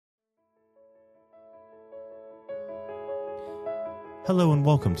Hello and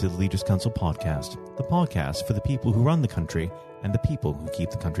welcome to the Leaders Council podcast, the podcast for the people who run the country and the people who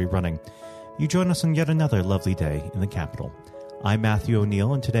keep the country running. You join us on yet another lovely day in the capital. I'm Matthew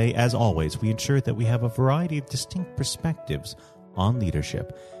O'Neill, and today, as always, we ensure that we have a variety of distinct perspectives on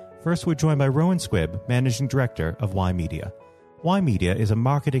leadership. First, we're joined by Rowen Squibb, Managing Director of Y Media. Y Media is a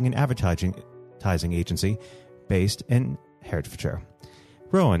marketing and advertising agency based in Hertfordshire.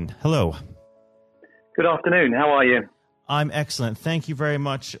 Rowen, hello. Good afternoon. How are you? I'm excellent. Thank you very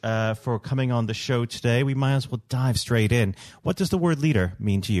much for coming on the show today. We might as well dive straight in. What does the word leader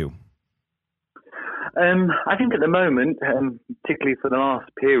mean to you? I think at the moment, particularly for the last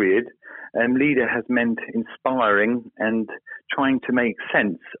period, leader has meant inspiring and trying to make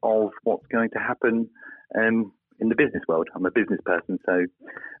sense of what's going to happen in the business world. I'm a business person, so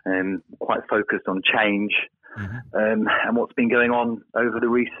quite focused on change and what's been going on over the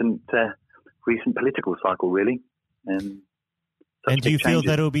recent political cycle, really. And do you feel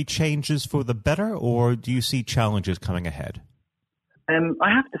that it will be changes for the better, or do you see challenges coming ahead? I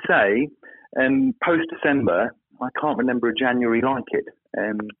have to say, post-December, I can't remember a January like it.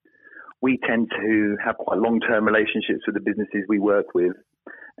 We tend to have quite long-term relationships with the businesses we work with,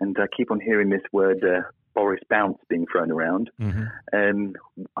 and I keep on hearing this word, Boris Bounce, being thrown around.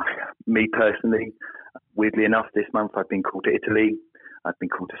 Me personally, weirdly enough, this month I've been called to Italy, I've been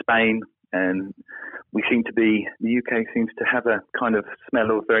called to Spain, and we seem to be, the UK seems to have a kind of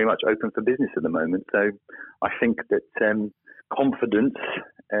smell of very much open for business at the moment. So I think that confidence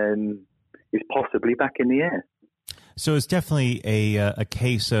is possibly back in the air. So it's definitely a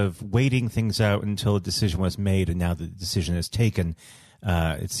case of waiting things out until a decision was made, and now that the decision is taken,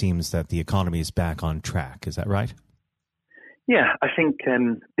 it seems that the economy is back on track. Is that right? Yeah, I think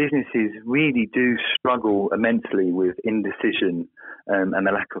businesses really do struggle immensely with indecision and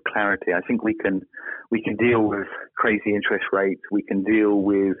the lack of clarity. I think we can deal with crazy interest rates, we can deal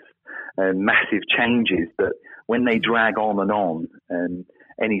with massive changes, but when they drag on and on,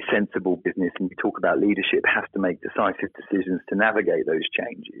 any sensible business, and you talk about leadership, has to make decisive decisions to navigate those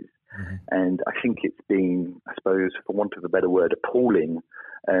changes. And I think it's been, I suppose, for want of a better word, appalling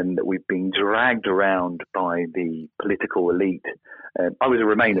that we've been dragged around by the political elite. I was a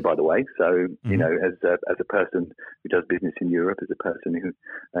Remainer, by the way, so you know, as a person who does business in Europe, as a person who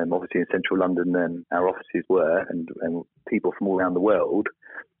obviously in central London our offices were, and people from all around the world.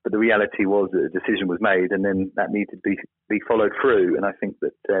 But the reality was that a decision was made, and then that needed to be followed through. And I think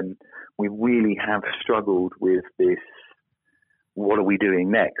that we really have struggled with this. What are we doing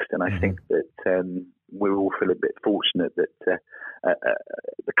next? And I think that we all feel a bit fortunate that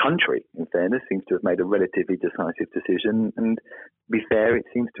the country, in fairness, seems to have made a relatively decisive decision. And to be fair, it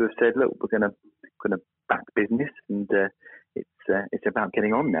seems to have said, look, we're going to back business, and it's about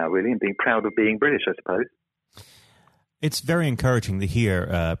getting on now, really, and being proud of being British, I suppose. It's very encouraging to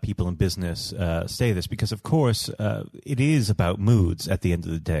hear people in business say this, because, of course, it is about moods at the end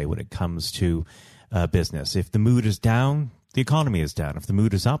of the day when it comes to business. If the mood is down, the economy is down. If the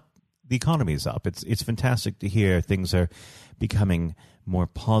mood is up, the economy is up. It's fantastic to hear things are becoming more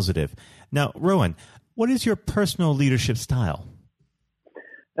positive. Now, Rowen, what is your personal leadership style?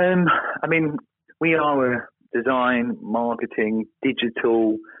 I mean, we are a design, marketing,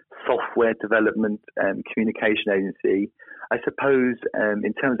 digital, software development and communication agency. I suppose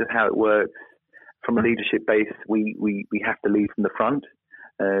in terms of how it works, from a leadership base, we have to lead from the front.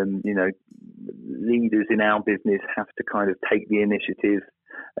 You know, leaders in our business have to kind of take the initiative.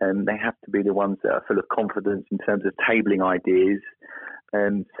 They have to be the ones that are full of confidence in terms of tabling ideas.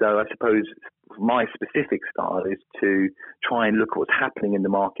 So I suppose my specific style is to try and look at what's happening in the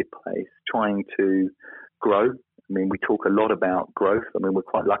marketplace, trying to grow. I mean, we talk a lot about growth. I mean, we're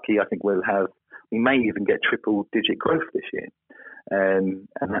quite lucky. I think we may even get triple-digit growth this year. And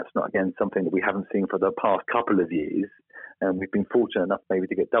that's not, again, something that we haven't seen for the past couple of years. We've been fortunate enough maybe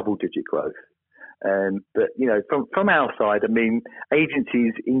to get double-digit growth. But, you know, from our side, I mean,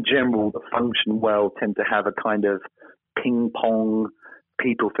 agencies in general that function well tend to have a kind of ping-pong,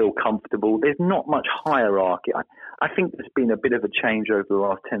 people feel comfortable. There's not much hierarchy. I think there's been a bit of a change over the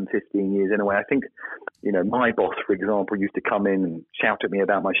last 10, 15 years anyway. I think, you know, my boss, for example, used to come in and shout at me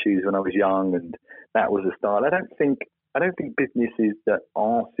about my shoes when I was young, and that was a style. I don't think businesses that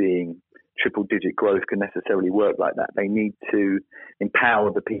are seeing triple-digit growth can necessarily work like that. They need to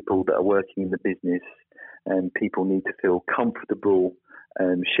empower the people that are working in the business, and people need to feel comfortable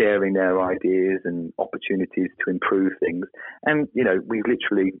sharing their ideas and opportunities to improve things. And, you know, we've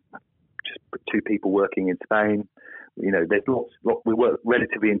literally just put 2 people working in Spain. You know, there's lots, we work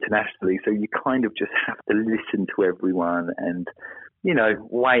relatively internationally, so you kind of just have to listen to everyone and, you know,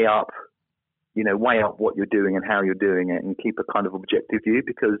 weigh up weigh up what you're doing and how you're doing it, and keep a kind of objective view,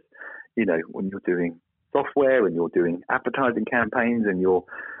 because, when you're doing software and you're doing advertising campaigns and you're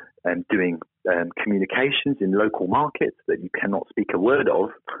doing communications in local markets that you cannot speak a word of,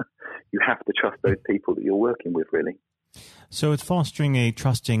 you have to trust those people that you're working with, really. So it's fostering a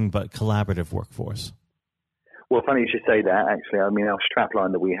trusting but collaborative workforce. Well, funny you should say that, actually. I mean, our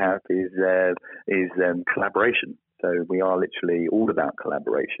strapline that we have is collaboration. So we are literally all about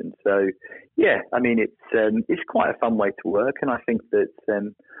collaboration. So, yeah, I mean, it's quite a fun way to work. And I think that,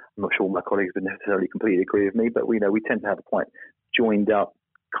 I'm not sure my colleagues would necessarily completely agree with me, but we tend to have a quite joined up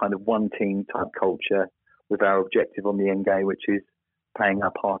kind of one team type culture with our objective on the end game, which is playing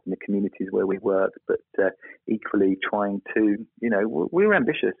our part in the communities where we work, but equally trying to, we're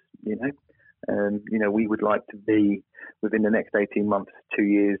ambitious, we would like to be within the next 18 months, 2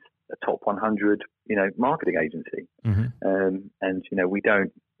 years, a top 100, marketing agency. Mm-hmm. And we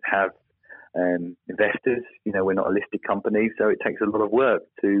don't have investors, we're not a listed company, so it takes a lot of work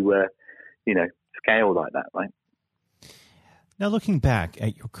to, scale like that, right? Now, looking back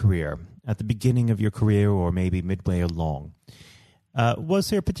at your career, at the beginning of your career or maybe midway along, was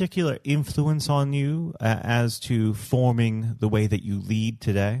there a particular influence on you as to forming the way that you lead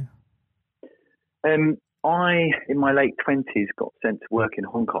today? I, in my late 20s, got sent to work in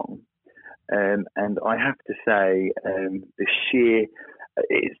Hong Kong. And I have to say, the sheer,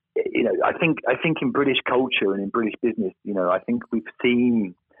 I think in British culture and in British business, I think we've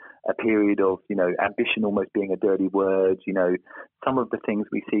seen a period of, ambition almost being a dirty word. Some of the things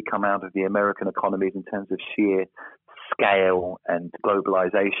we see come out of the American economies in terms of sheer scale and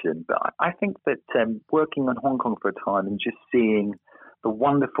globalization. But I think that working in Hong Kong for a time and just seeing the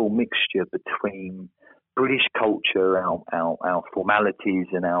wonderful mixture between British culture, our formalities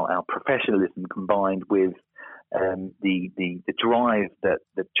and our professionalism combined with the drive that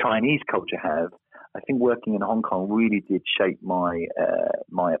the Chinese culture have, I think working in Hong Kong really did shape my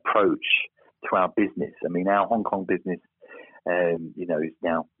approach to our business. I mean, our Hong Kong business, is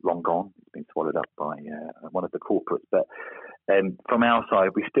now long gone. It's been swallowed up by one of the corporates. But from our side,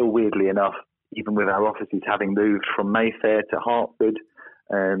 we still, weirdly enough, even with our offices having moved from Mayfair to Hertford,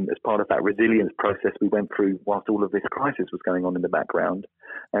 as part of that resilience process we went through whilst all of this crisis was going on in the background,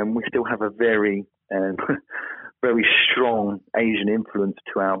 we still have a very, very strong Asian influence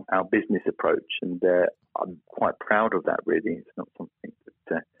to our business approach, and I'm quite proud of that. Really, it's not something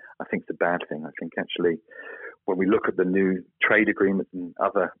that I think is a bad thing. I think actually, when we look at the new trade agreements and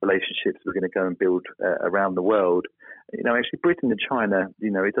other relationships we're going to go and build around the world, actually Britain and China,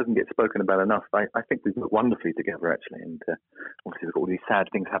 it doesn't get spoken about enough. I think we've worked wonderfully together, actually. And obviously we've got all these sad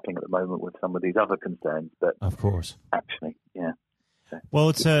things happening at the moment with some of these other concerns. But of course, actually, yeah. So well,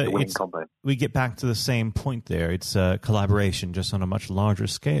 it's we get back to the same point there. It's collaboration, just on a much larger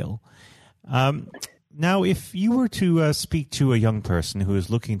scale. Now, if you were to speak to a young person who is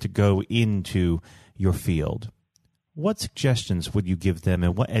looking to go into your field, what suggestions would you give them,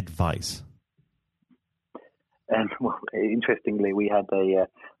 and what advice? Well, interestingly, we've had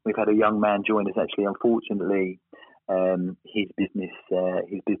a young man join us. Actually, unfortunately, his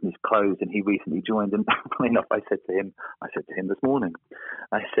business closed, and he recently joined. And funny enough, I said to him this morning,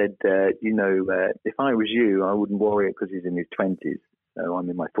 I said, if I was you, I wouldn't worry because he's in his 20s. So I'm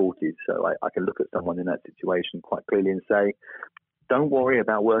in my 40s. So I can look at someone in that situation quite clearly and say, don't worry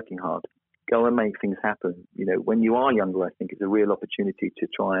about working hard. Go and make things happen. When you are younger, I think it's a real opportunity to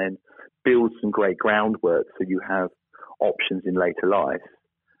try and build some great groundwork so you have options in later life.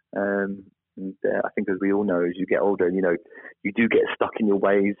 And I think, as we all know, as you get older, you do get stuck in your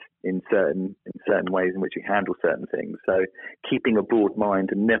ways in certain ways in which you handle certain things. So keeping a broad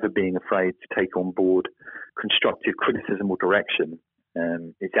mind and never being afraid to take on board constructive criticism or direction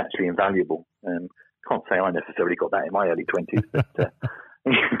is actually invaluable. Can't say I necessarily got that in my early 20s, but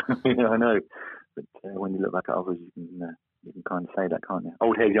I know. But when you look back at others, you can kind of say that, can't you?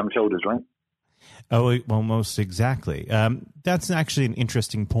 Old head, young shoulders, right? Oh, well, most exactly. That's actually an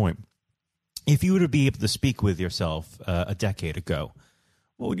interesting point. If you were to be able to speak with yourself a decade ago,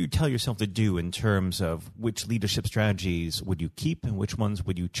 what would you tell yourself to do in terms of which leadership strategies would you keep and which ones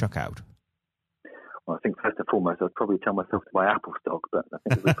would you chuck out? Well, I think first and foremost, I'd probably tell myself to buy Apple stock, but I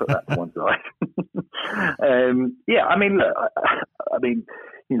think if we put that to one side.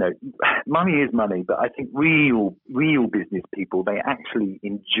 Money is money, but I think real business people, they actually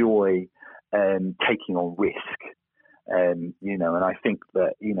enjoy taking on risk. And I think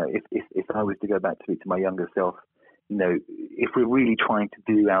that, if I was to go back to speak to my younger self, if we're really trying to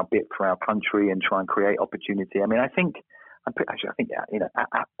do our bit for our country and try and create opportunity, I think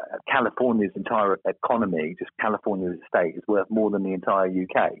California's entire economy, just California as a state, is worth more than the entire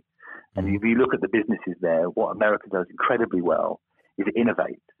UK. And if you look at the businesses there, what America does incredibly well is it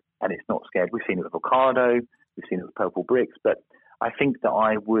innovates, and it's not scared. We've seen it with Ocado, we've seen it with Purple Bricks, but I think that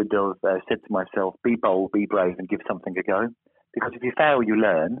I would have said to myself, be bold, be brave, and give something a go. Because if you fail, you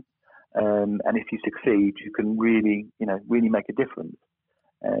learn, and if you succeed, you can really make a difference.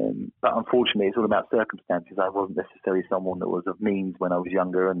 But unfortunately, it's all about circumstances. I wasn't necessarily someone that was of means when I was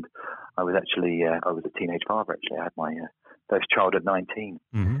younger, and I was actually I was a teenage father. Actually, I had my first child at 19.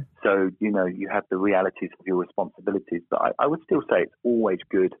 Mm-hmm. So you have the realities of your responsibilities. But I would still say it's always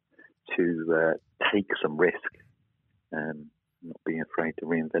good to take some risk, not being afraid to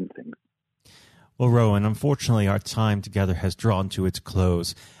reinvent things. Well, Rowen, unfortunately, our time together has drawn to its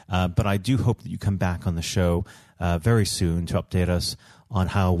close, but I do hope that you come back on the show very soon to update us on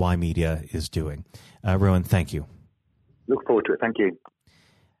how Y Media is doing. Rowen, thank you. Look forward to it. Thank you.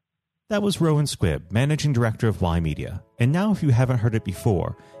 That was Rowen Squibb, Managing Director of Y Media. And now, if you haven't heard it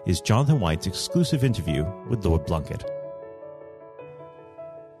before, is Jonathan White's exclusive interview with Lord Blunkett.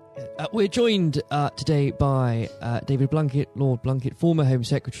 We're joined today by David Blunkett, Lord Blunkett, former Home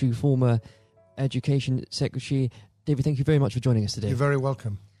Secretary, former Education Secretary. David, thank you very much for joining us today. You're very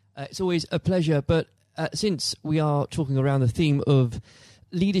welcome. It's always a pleasure, but since we are talking around the theme of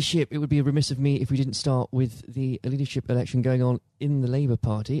leadership, it would be remiss of me if we didn't start with the leadership election going on in the Labour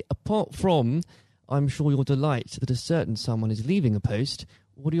Party. Apart from, I'm sure, your delight that a certain someone is leaving a post,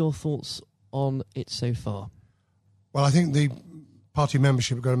 what are your thoughts on it so far? Well, I think the party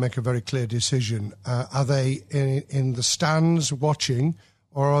membership are going to make a very clear decision. Are they in the stands watching,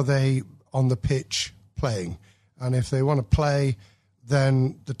 or are they on the pitch playing? And if they want to play,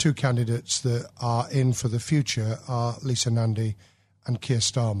 then the two candidates that are in for the future are Lisa Nandy and Keir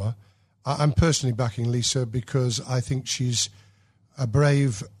Starmer. I'm personally backing Lisa because I think she's a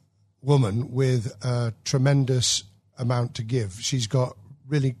brave woman with a tremendous amount to give. She's got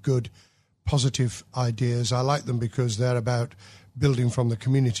really good, positive ideas. I like them because they're about building from the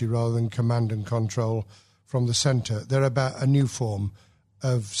community rather than command and control from the centre. They're about a new form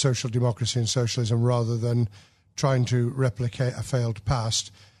of social democracy and socialism rather than trying to replicate a failed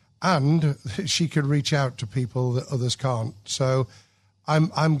past. And she can reach out to people that others can't. So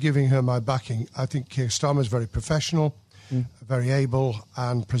I'm giving her my backing. I think Keir Starmer is very professional, very able,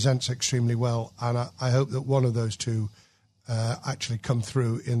 and presents extremely well. And I hope that one of those two actually come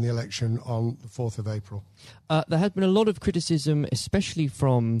through in the election on the 4th of April. There has been a lot of criticism, especially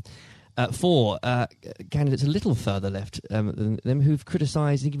from four candidates a little further left than them, who've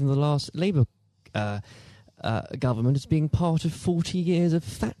criticised even the last Labour government as being part of 40 years of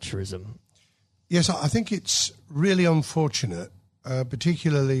Thatcherism. Yes, I think it's really unfortunate,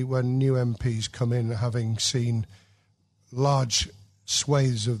 particularly when new MPs come in having seen large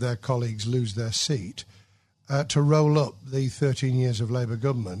swathes of their colleagues lose their seat, to roll up the 13 years of Labour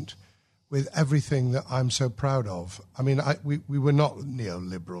government with everything that I'm so proud of. I mean, we were not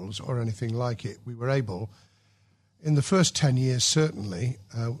neoliberals or anything like it. We were able, in the first 10 years certainly,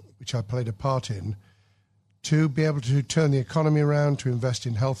 which I played a part in, to be able to turn the economy around, to invest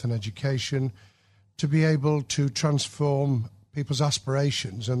in health and education, to be able to transform people's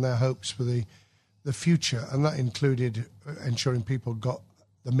aspirations and their hopes for the future. And that included ensuring people got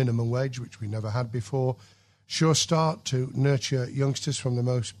the minimum wage, which we never had before, Sure Start to nurture youngsters from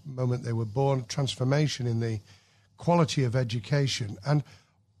the moment they were born, transformation in the quality of education. And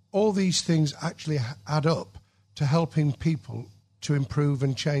all these things actually add up to helping people to improve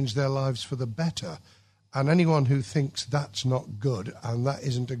and change their lives for the better. And anyone who thinks that's not good and that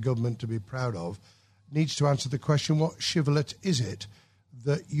isn't a government to be proud of needs to answer the question, what shibboleth is it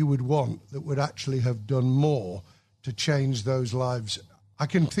that you would want that would actually have done more to change those lives? I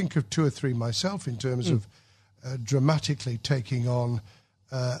can think of two or three myself in terms of dramatically taking on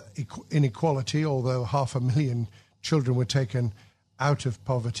inequality, although 500,000 children were taken out of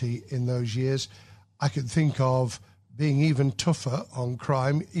poverty in those years. I can think of being even tougher on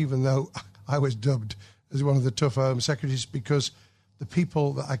crime, even though I was dubbed as one of the tougher Home Secretaries, because the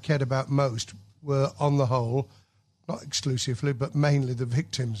people that I cared about most were, on the whole, not exclusively, but mainly the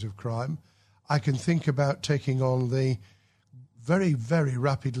victims of crime. I can think about taking on the very, very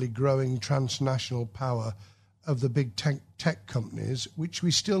rapidly growing transnational power of the big tech companies, which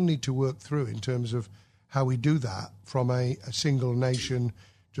we still need to work through in terms of how we do that from a single nation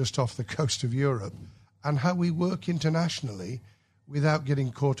just off the coast of Europe, and how we work internationally without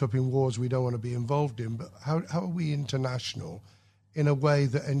getting caught up in wars we don't want to be involved in. But how are we international in a way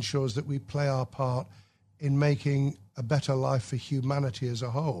that ensures that we play our part in making a better life for humanity as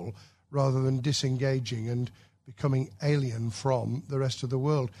a whole, rather than disengaging and becoming alien from the rest of the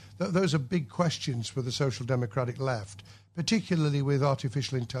world? Those are big questions for the social democratic left, particularly with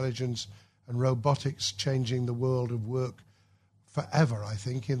artificial intelligence and robotics changing the world of work forever, I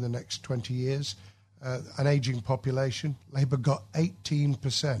think, in the next 20 years. An ageing population. Labour got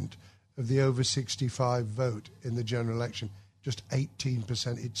 18% of the over 65 vote in the general election. Just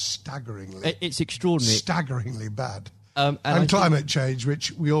 18%. It's staggeringly. It's extraordinary. Staggeringly bad. And climate change,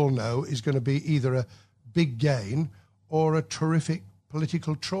 which we all know is going to be either a big gain or a terrific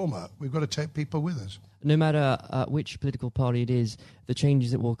political trauma. We've got to take people with us. No matter which political party it is, the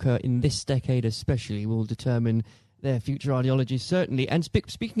changes that will occur in this decade especially will determine their future ideologies, certainly. And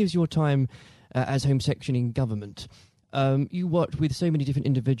speaking of your time as Home Section in government, you worked with so many different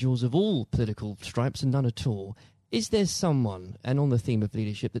individuals of all political stripes and none at all. Is there someone, and on the theme of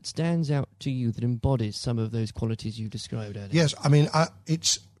leadership, that stands out to you that embodies some of those qualities you described earlier? Yes, I mean,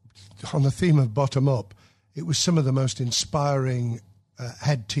 it's on the theme of bottom-up. It was some of the most inspiring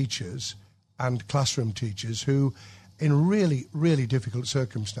head teachers and classroom teachers who, in really, really difficult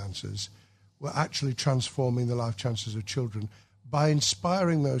circumstances, were actually transforming the life chances of children by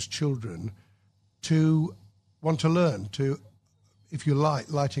inspiring those children to want to learn, to, if you like,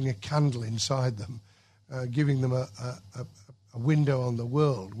 lighting a candle inside them, giving them a window on the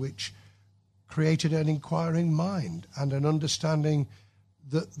world, which created an inquiring mind and an understanding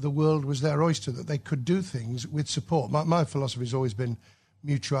that the world was their oyster, that they could do things with support. My philosophy has always been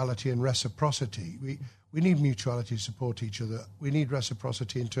mutuality and reciprocity. We need mutuality to support each other. We need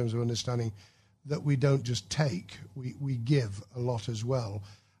reciprocity in terms of understanding that we don't just take, we give a lot as well.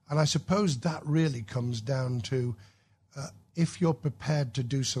 And I suppose that really comes down to if you're prepared to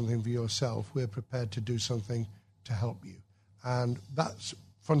do something for yourself, we're prepared to do something to help you. And that's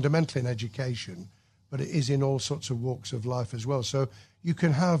fundamentally in education, but it is in all sorts of walks of life as well. So you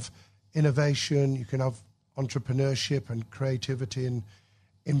can have innovation, you can have entrepreneurship and creativity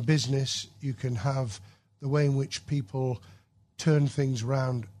in business, you can have the way in which people turn things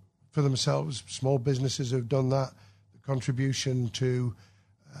around for themselves. Small businesses have done that, the contribution to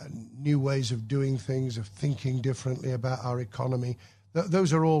new ways of doing things, of thinking differently about our economy.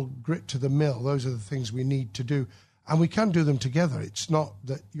 Those are all grit to the mill. Those are the things we need to do. And we can do them together. It's not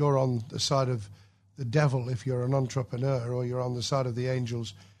that you're on the side of the devil if you're an entrepreneur or you're on the side of the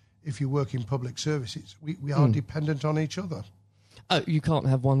angels if you work in public services. We are dependent on each other. You can't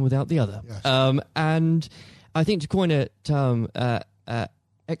have one without the other. Yes. And I think to coin a term,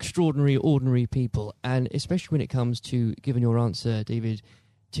 extraordinary, ordinary people, and especially when it comes to, given your answer, David,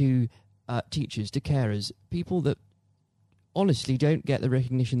 to teachers, to carers, people that honestly don't get the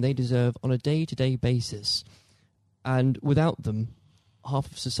recognition they deserve on a day-to-day basis. And without them, half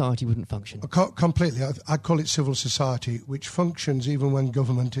of society wouldn't function. Completely. I call it civil society, which functions even when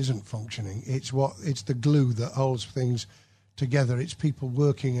government isn't functioning. It's the glue that holds things together. It's people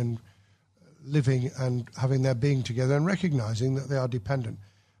working and living and having their being together and recognising that they are dependent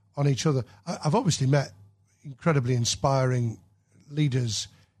on each other. I've obviously met incredibly inspiring leaders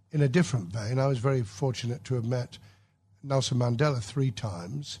in a different vein. I was very fortunate to have met Nelson Mandela 3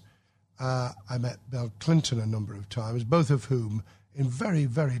 times. I met Bill Clinton a number of times, both of whom, in very,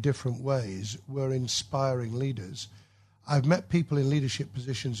 very different ways, were inspiring leaders. I've met people in leadership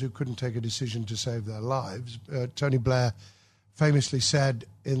positions who couldn't take a decision to save their lives. Tony Blair famously said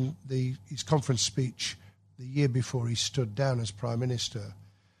in his conference speech the year before he stood down as Prime Minister,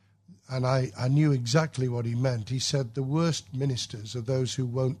 and I knew exactly what he meant. He said the worst ministers are those who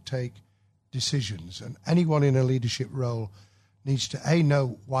won't take decisions. And anyone in a leadership role needs to, A,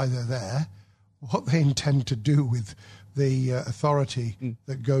 know why they're there, what they intend to do with the authority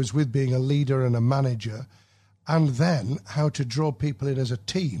that goes with being a leader and a manager, and then how to draw people in as a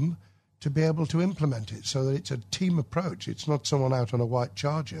team to be able to implement it so that it's a team approach. It's not someone out on a white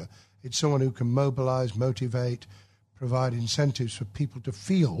charger. It's someone who can mobilise, motivate, provide incentives for people to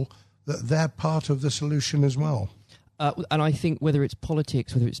feel that they're part of the solution as well. And I think whether it's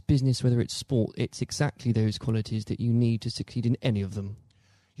politics, whether it's business, whether it's sport, it's exactly those qualities that you need to succeed in any of them.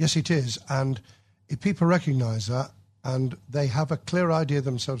 Yes, it is. And if people recognise that and they have a clear idea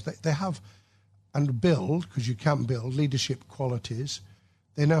themselves, they have and build, because you can build, leadership qualities.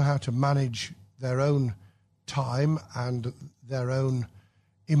 They know how to manage their own time and their own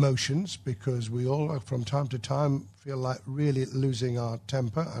emotions, because we all, from time to time, feel like really losing our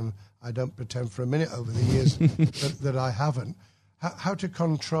temper, and I don't pretend for a minute over the years that I haven't. How to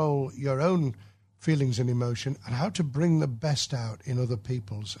control your own feelings and emotion, and how to bring the best out in other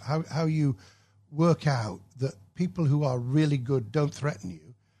people's. How you work out that people who are really good don't threaten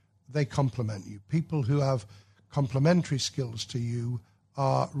you, they complement you. People who have complementary skills to you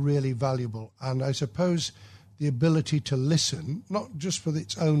are really valuable. And I suppose the ability to listen, not just for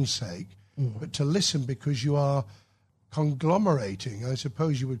its own sake, but to listen because you are conglomerating, I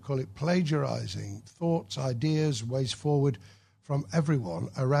suppose you would call it plagiarising, thoughts, ideas, ways forward from everyone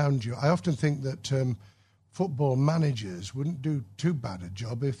around you. I often think that football managers wouldn't do too bad a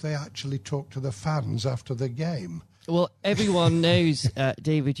job if they actually talked to the fans after the game. Well, everyone knows,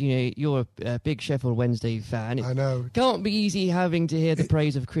 David, you're a big Sheffield Wednesday fan. I know. Can't be easy having to hear the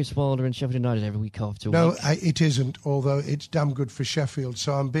praise of Chris Wilder and Sheffield United every week after week. No, it isn't, although it's damn good for Sheffield,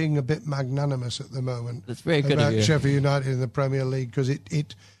 so I'm being a bit magnanimous at the moment. That's very good about of you. Sheffield United in the Premier League, because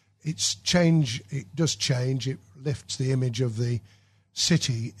it does change. It lifts the image of the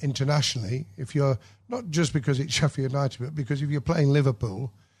city internationally. If you're not just because it's Sheffield United, but because if you're playing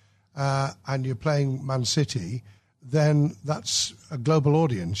Liverpool and you're playing Man City, then that's a global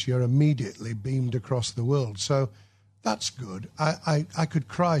audience. You're immediately beamed across the world. So that's good. I could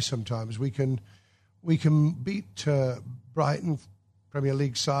cry sometimes. We can beat Brighton, Premier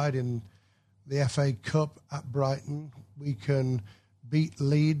League side, in the FA Cup at Brighton. We can beat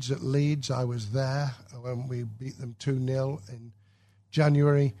Leeds at Leeds. I was there when we beat them 2-0 in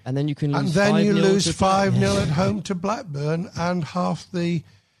January. And then you can lose 5-0 and then you lose 5-0 Blackburn. at home to Blackburn, and half the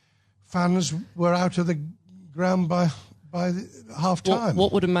fans were out of the ground by the half time.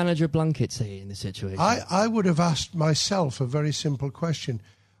 What would a manager Blunkett say in this situation? I would have asked myself a very simple question.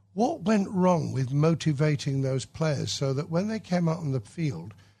 What went wrong with motivating those players so that when they came out on the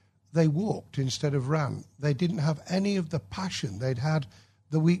field, they walked instead of ran? They didn't have any of the passion they'd had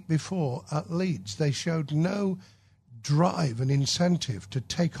the week before at Leeds. They showed no drive and incentive to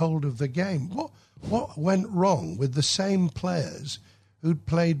take hold of the game. What went wrong with the same players who'd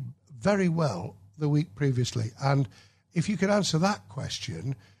played very well the week previously? And if you could answer that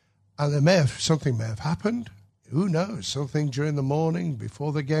question, and something may have happened, who knows, something during the morning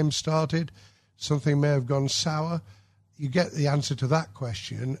before the game started, something may have gone sour. You get the answer to that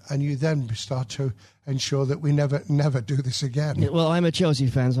question, and you then start to ensure that we never do this again. Well, I'm a Chelsea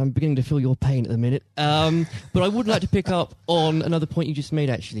fan, so I'm beginning to feel your pain at the minute. But I would like to pick up on another point you just made,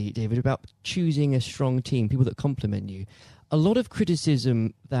 actually, David, about choosing a strong team, people that complement you. A lot of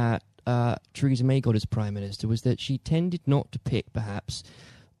criticism that Theresa May got as Prime Minister was that she tended not to pick, perhaps,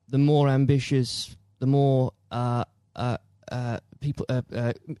 the more ambitious, the more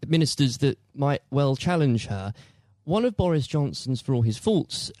ministers that might well challenge her. One of Boris Johnson's, for all his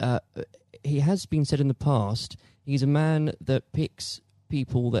faults, he has been said in the past, he's a man that picks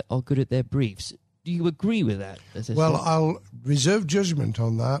people that are good at their briefs. Do you agree with that? Well, I'll reserve judgment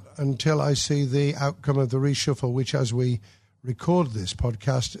on that until I see the outcome of the reshuffle, which, as we record this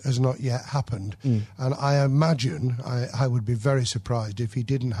podcast, has not yet happened. And I imagine I would be very surprised if he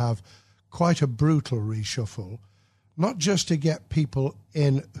didn't have quite a brutal reshuffle, not just to get people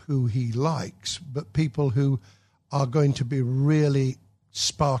in who he likes, but people who are going to be really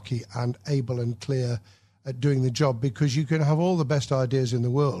sparky and able and clear at doing the job, because you can have all the best ideas in the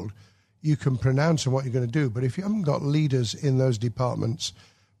world, you can pronounce on what you're going to do, but if you haven't got leaders in those departments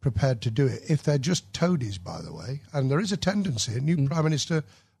prepared to do it, if they're just toadies, by the way, and there is a tendency, a new Prime Minister,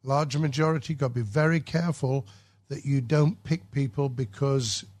 large majority, got to be very careful that you don't pick people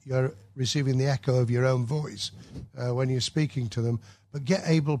because you're receiving the echo of your own voice when you're speaking to them, but get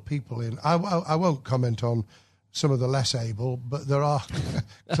able people in. I won't comment on some of the less able, but there are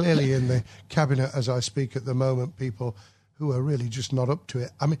clearly in the cabinet as I speak at the moment people who are really just not up to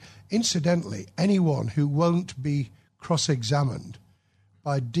it. I mean, incidentally, anyone who won't be cross-examined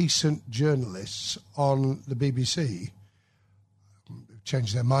by decent journalists on the BBC, who've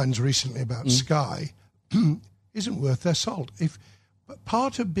changed their minds recently about Sky, isn't worth their salt. But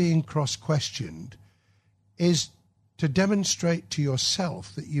part of being cross-questioned is to demonstrate to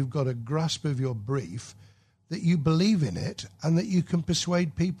yourself that you've got a grasp of your brief, that you believe in it, and that you can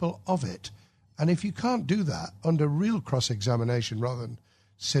persuade people of it. And if you can't do that under real cross-examination rather than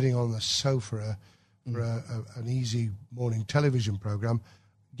sitting on the sofa for an easy morning television programme,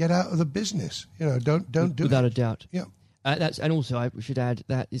 get out of the business. Don't do it. Without a doubt. Yeah. And also, I should add,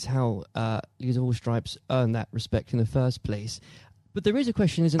 that is how Leaders of All Stripes earn that respect in the first place. But there is a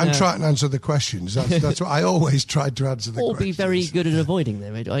question, isn't there? And try and answer the questions. That's what I always tried to answer the questions. Or be very good at avoiding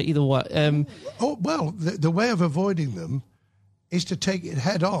them. Either way. The way of avoiding them is to take it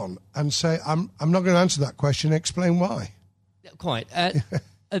head on and say, I'm not going to answer that question, explain why. Quite. And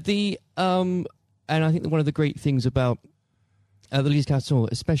I think that one of the great things about the Leaders Council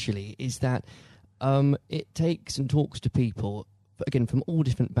especially is that it takes and talks to people, again, from all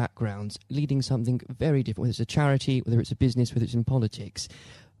different backgrounds, leading something very different, whether it's a charity, whether it's a business, whether it's in politics.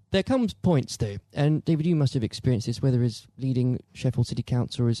 There comes points, though, and David, you must have experienced this, whether as leading Sheffield City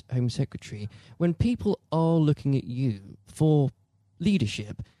Council or as Home Secretary, when people are looking at you for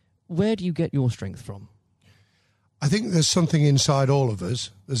leadership, where do you get your strength from? I think there's something inside all of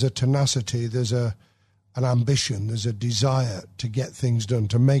us. There's a tenacity, there's an ambition, there's a desire to get things done,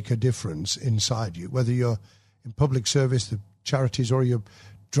 to make a difference inside you, whether you're in public service, the charities, or you're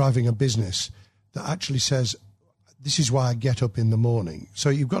driving a business that actually says, this is why I get up in the morning. So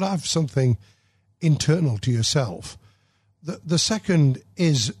you've got to have something internal to yourself. The second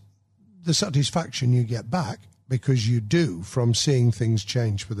is the satisfaction you get back, because you do, from seeing things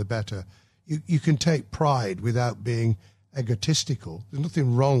change for the better. You can take pride without being egotistical. There's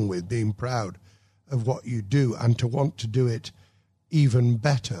nothing wrong with being proud of what you do and to want to do it even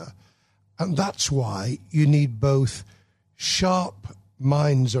better. And that's why you need both sharp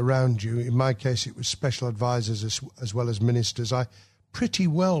minds around you. In my case, it was special advisors as well as ministers. I pretty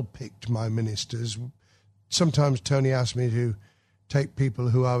well picked my ministers. Sometimes Tony asked me to take people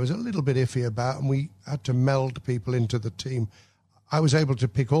who I was a little bit iffy about, and we had to meld people into the team. I was able to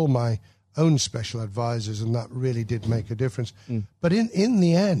pick all my own special advisors, and that really did make a difference. But in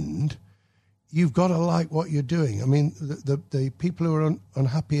the end, you've got to like what you're doing. I mean, the people who are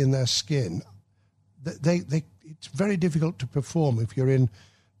unhappy in their skin, it's very difficult to perform if you're in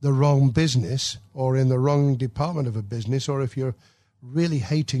the wrong business or in the wrong department of a business, or if you're really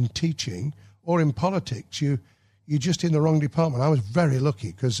hating teaching, or in politics, you're just in the wrong department. I was very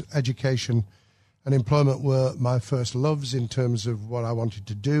lucky because education and employment were my first loves in terms of what I wanted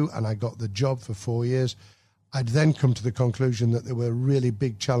to do, and I got the job for 4 years. I'd then come to the conclusion that there were really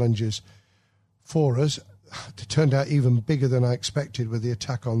big challenges for us. It turned out even bigger than I expected with the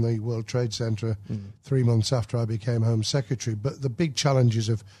attack on the World Trade Center 3 months after I became Home Secretary. But the big challenges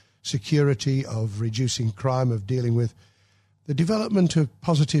of security, of reducing crime, of dealing with the development of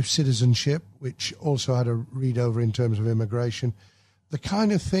positive citizenship, which also had a read over in terms of immigration, the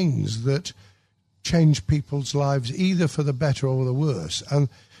kind of things that change people's lives either for the better or the worse. And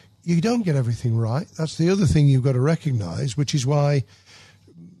you don't get everything right. That's the other thing you've got to recognise, which is why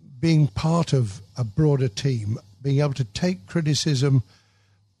being part of a broader team, being able to take criticism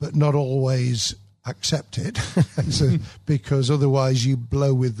but not always accept it, because otherwise you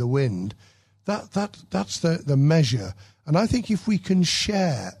blow with the wind, that's the measure. And I think if we can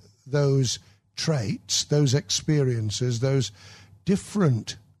share those traits, those experiences, those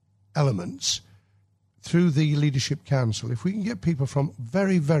different elements through the Leadership Council, if we can get people from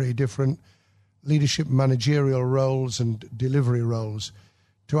very, very different leadership managerial roles and delivery roles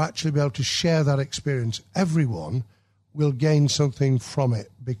to actually be able to share that experience, everyone will gain something from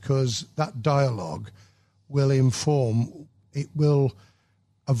it, because that dialogue will inform, it will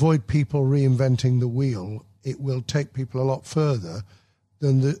avoid people reinventing the wheel, it will take people a lot further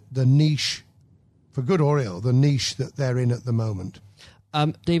than the niche, for good or ill, the niche that they're in at the moment.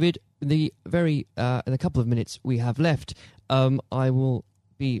 David, in a couple of minutes we have left, I will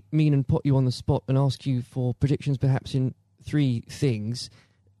be mean and put you on the spot and ask you for predictions perhaps in 3 things.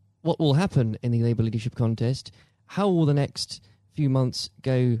 What will happen in the Labour leadership contest? How will the next few months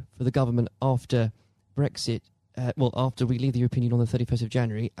go for the government after Brexit, after we leave the European Union on the 31st of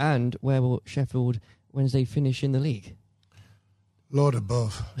January? And where will Sheffield Wednesday finish in the league? Lord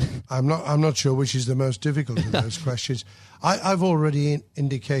above. I'm not sure which is the most difficult of those questions. I've already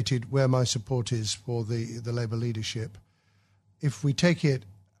indicated where my support is for the Labour leadership. If we take it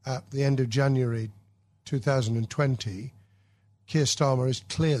at the end of January 2020, Keir Starmer has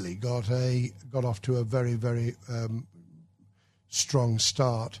clearly got off to a very, very strong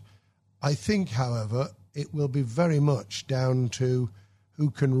start. I think, however, it will be very much down to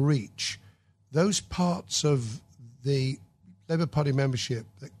who can reach those parts of the Labour Party membership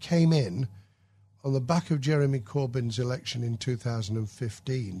that came in on the back of Jeremy Corbyn's election in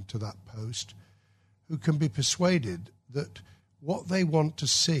 2015 to that post, who can be persuaded that what they want to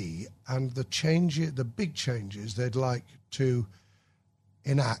see and the big changes they'd like to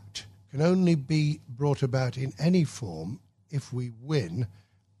enact can only be brought about in any form if we win,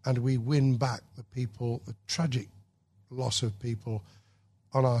 and we win back the tragic loss of people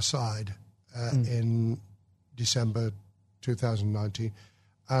on our side in December 2019,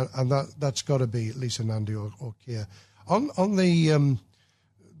 and that's got to be Lisa Nandy or Keir. On the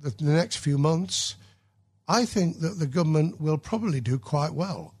next few months, I think that the government will probably do quite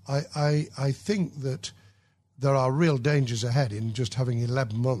well. I think that there are real dangers ahead in just having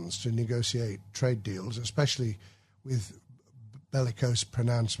 11 months to negotiate trade deals, especially with bellicose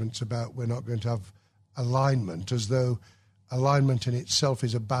pronouncements about we're not going to have alignment, as though alignment in itself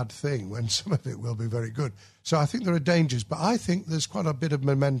is a bad thing when some of it will be very good. So I think there are dangers, but I think there's quite a bit of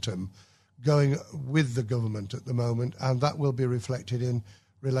momentum going with the government at the moment, and that will be reflected in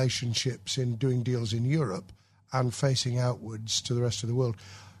relationships, in doing deals in Europe and facing outwards to the rest of the world.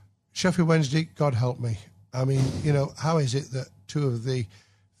 Sheffield Wednesday, God help me. I mean, how is it that two of the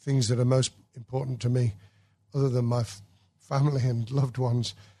things that are most important to me, other than my family and loved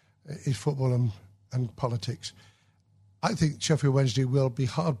ones, is football and politics? I think Sheffield Wednesday will be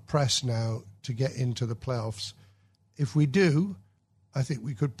hard-pressed now to get into the playoffs. If we do, I think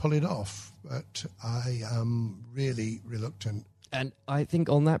we could pull it off, but I am really reluctant. And I think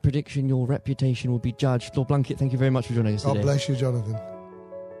on that prediction, your reputation will be judged. Lord Blunkett, thank you very much for joining us today. God bless you, Jonathan.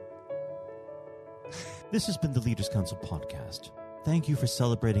 This has been the Leaders' Council podcast. Thank you for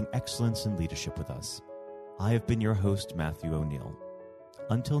celebrating excellence in leadership with us. I have been your host, Matthew O'Neill.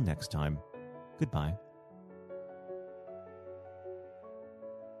 Until next time, goodbye.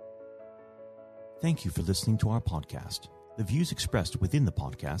 Thank you for listening to our podcast. The views expressed within the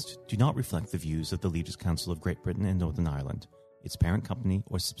podcast do not reflect the views of the Leaders' Council of Great Britain and Northern Ireland, its parent company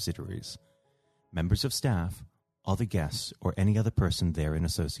or subsidiaries, members of staff, other guests, or any other person therein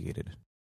associated.